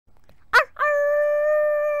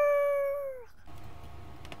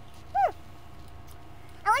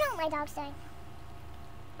dog staying?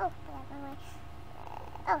 Oh, wrong way.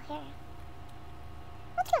 Oh, here.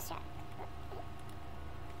 Let's go check.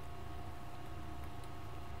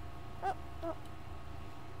 Oh, oh.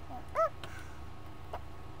 Oh,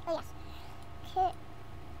 oh yes. Okay.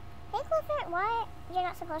 Hey, Clifford, why? You're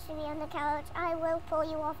not supposed to be on the couch. I will pull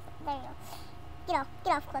you off. There you go.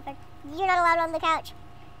 Get off, Clifford. You're not allowed on the couch.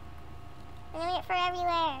 I'm gonna get fur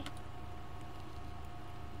everywhere.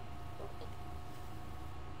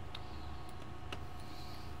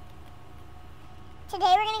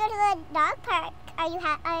 Today we're gonna go to the dog park. Are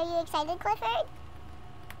you excited, Clifford?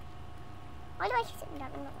 Why do I keep sitting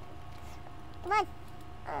down? Come on.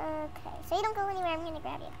 Okay, so you don't go anywhere. I'm gonna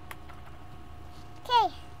grab you.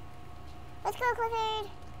 Okay. Let's go, Clifford.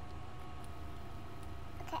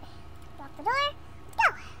 Okay. Lock the door. Go.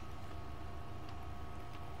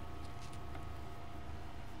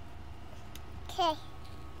 Okay.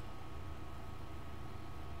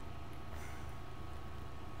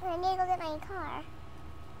 I need to go get my car.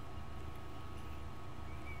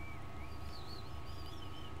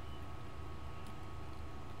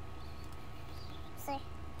 See.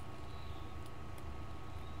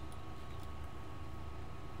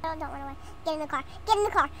 Don't run away. Get in the car. Get in the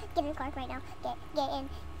car. Get in the car right now. Get in.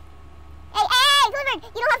 Hey, Clifford!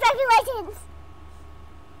 You don't have driving license!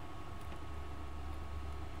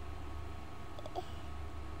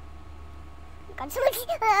 God, somebody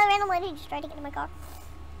ran away and just tried to get in my car.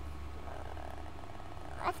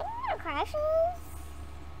 I think I'm gonna crash this.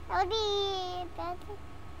 That would be a bad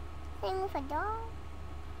thing with a dog.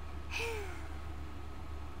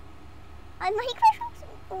 I might crash this.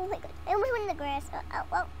 Oh my god. It went in the grass.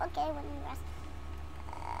 Well, okay, it went in the grass.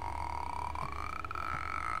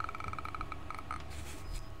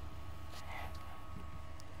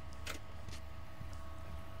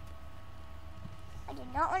 I do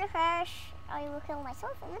not want to crash. I will kill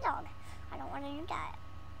myself and the dog. I don't want to do that.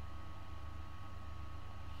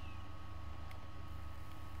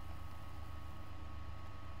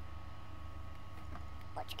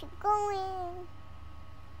 Let's keep going.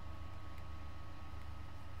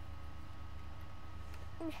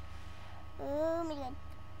 Oh my god.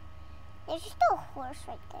 There's just a horse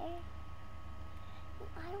right there.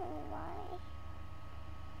 I don't know why.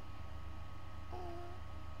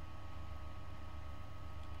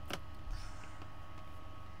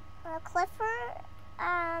 Clifford,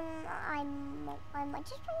 I might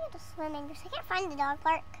just bring you to swimming because I can't find the dog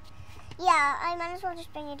park. Yeah, I might as well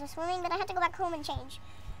just bring you to swimming, but I have to go back home and change.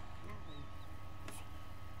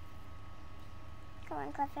 Come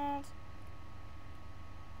on, Clifford.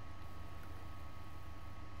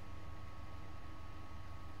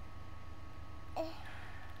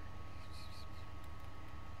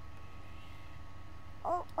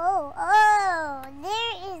 Oh,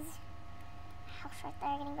 there is a house right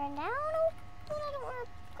there getting burned down. Oh, I don't want to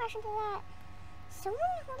crash into that. Someone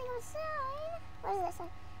holding up a sign. What does that say?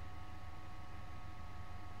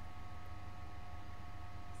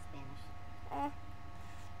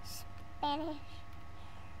 Spanish.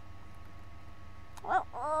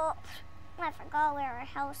 Oh, I forgot where our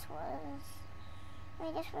house was.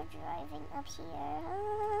 I guess we're driving up here.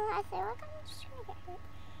 I feel like I'm just trying to get hurt.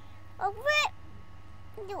 Oh, flip!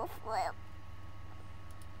 Do a flip.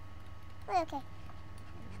 Okay.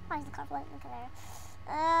 Why is the car flipping? Look at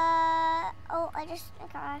that. Oh, I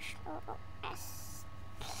crashed. Oh, yes.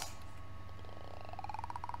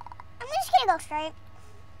 I'm just gonna go straight.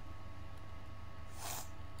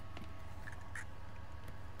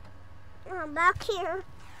 I'm back here.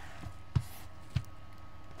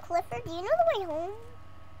 Clifford, do you know the way home?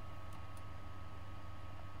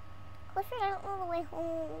 Clifford, I don't know the way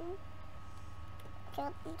home. Okay,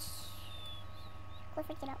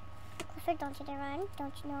 Clifford, get up. Clifford, don't you dare run.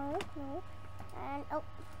 Don't you know? No. And, oh.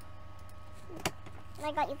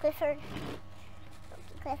 I got you, Clifford.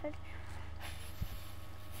 Okay, Clifford.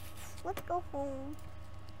 Let's go home.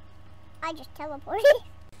 I just teleported.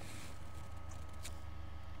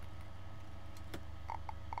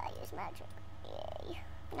 I use magic. Yay.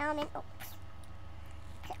 Now I'm in. Oops.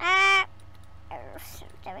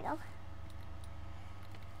 There we go.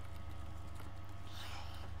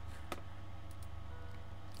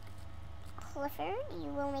 Clifford, you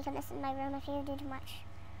will make a mess in my room if you do too much.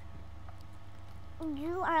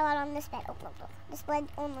 You are allowed on this bed. Oh, look. This bed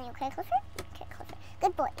only, okay, Clifford? Okay, Clifford.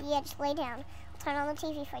 Good boy. Yeah, just lay down. I'll turn on the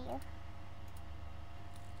TV for you.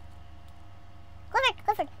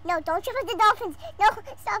 Clifford, no, don't jump at the dolphins. No,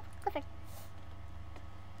 stop, Clifford.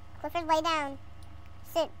 Clifford, lay down.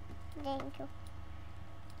 Sit. Thank you.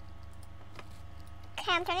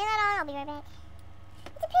 Okay, I'm turning that on. I'll be right back.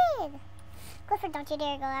 It's a pig. Clifford, don't you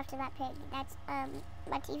dare go after that pig. That's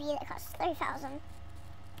my TV that costs $30,000.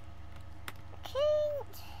 Okay.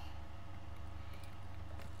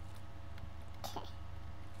 Okay.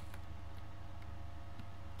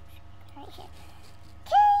 Right here.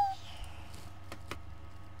 Okay.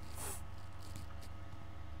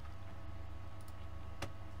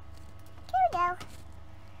 Here we go.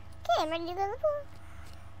 Okay, I'm ready to go to the pool.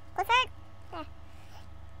 Clifford? Yeah.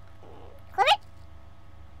 Clifford?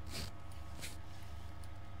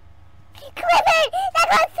 Clifford! That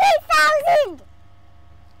cost $3,000!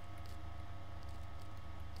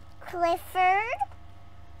 Clifford?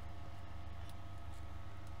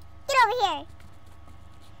 Get over here.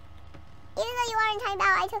 Even though you are in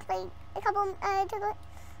timeout, I took like a couple, hey, we're going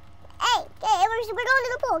to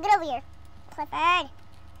the pool. Get over here. Clifford.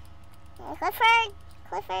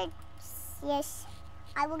 Clifford. Yes.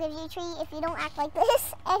 I will give you a treat if you don't act like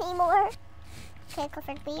this anymore. Okay,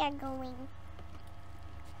 Clifford, we are going.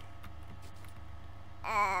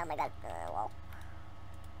 Oh my god. Well.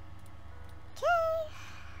 Okay.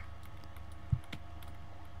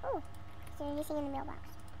 Oh, is there anything in the mailbox?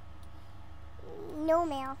 No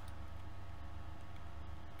mail.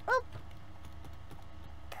 Oop.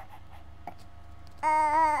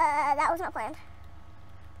 That was not planned.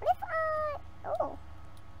 What if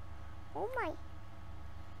oh my.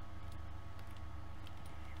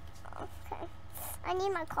 Okay. I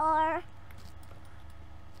need my car.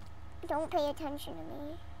 Don't pay attention to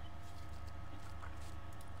me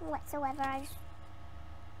whatsoever. I just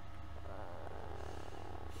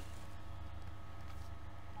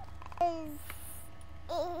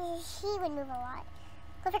he would move a lot.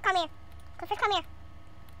 Clifford, come here. Clifford, come here.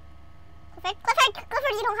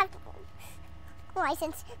 Clifford, you don't have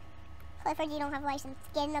license. Clifford, you don't have license.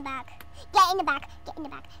 Get in the back. Get in the back.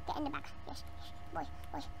 Yes. Boy.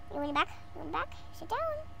 You in the back? Sit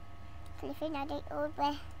down. Clifford, now get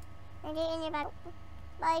over. Now get in your back.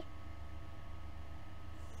 Bye.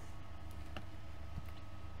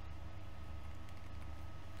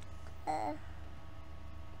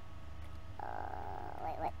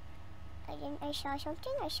 Wait. I saw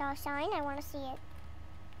something. I saw a sign. I want to see it.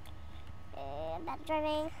 Bad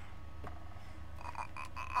driving.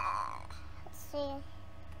 Let's see.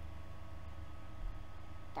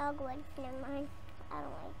 Dogwood. Never mind. I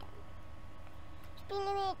don't like that. Speed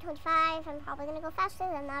limit 25. I'm probably gonna go faster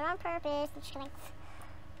than that on purpose. I'm just kidding.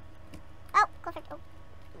 Oh, Clifford. Oh.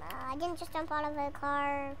 I didn't just jump out of a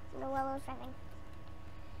car while I was driving.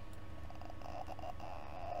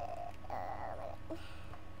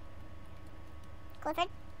 Clifford?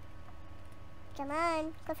 Come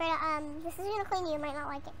on. Clifford, this is gonna clean you. You might not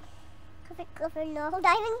like it. Clifford, no.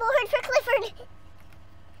 Diving board for Clifford. Whee!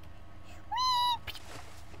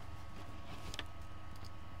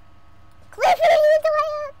 Clifford, you went the way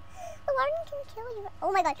up. The water can kill you.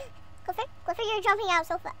 Oh my god. Clifford, you're jumping out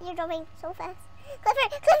so fast. You're jumping so fast.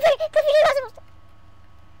 Clifford, you're not supposed to.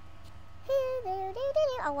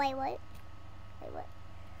 Oh, wait, what?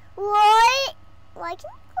 What? Why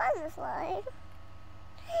can you climb this slide?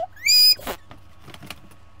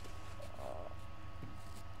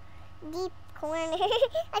 Deep corner.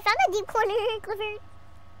 I found a deep corner, Clifford.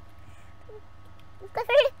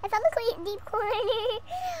 I found the deep corner.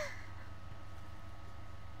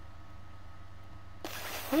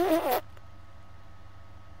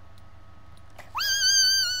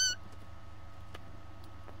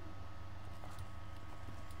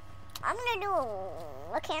 I'm gonna do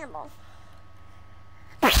a cannonball.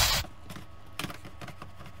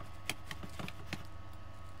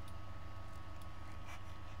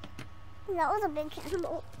 That was a big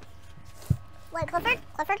cannonball. Wait, Clifford?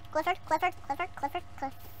 Oh,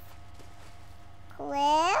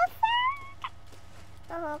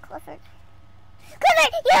 Clifford,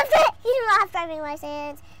 you do not have driving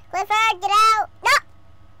license. Clifford, get out. No!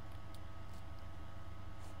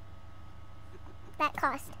 That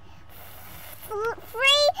cost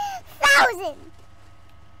 $3,000.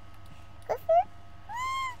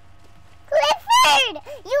 Clifford,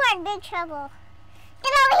 you are in big trouble.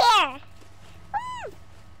 Get over here.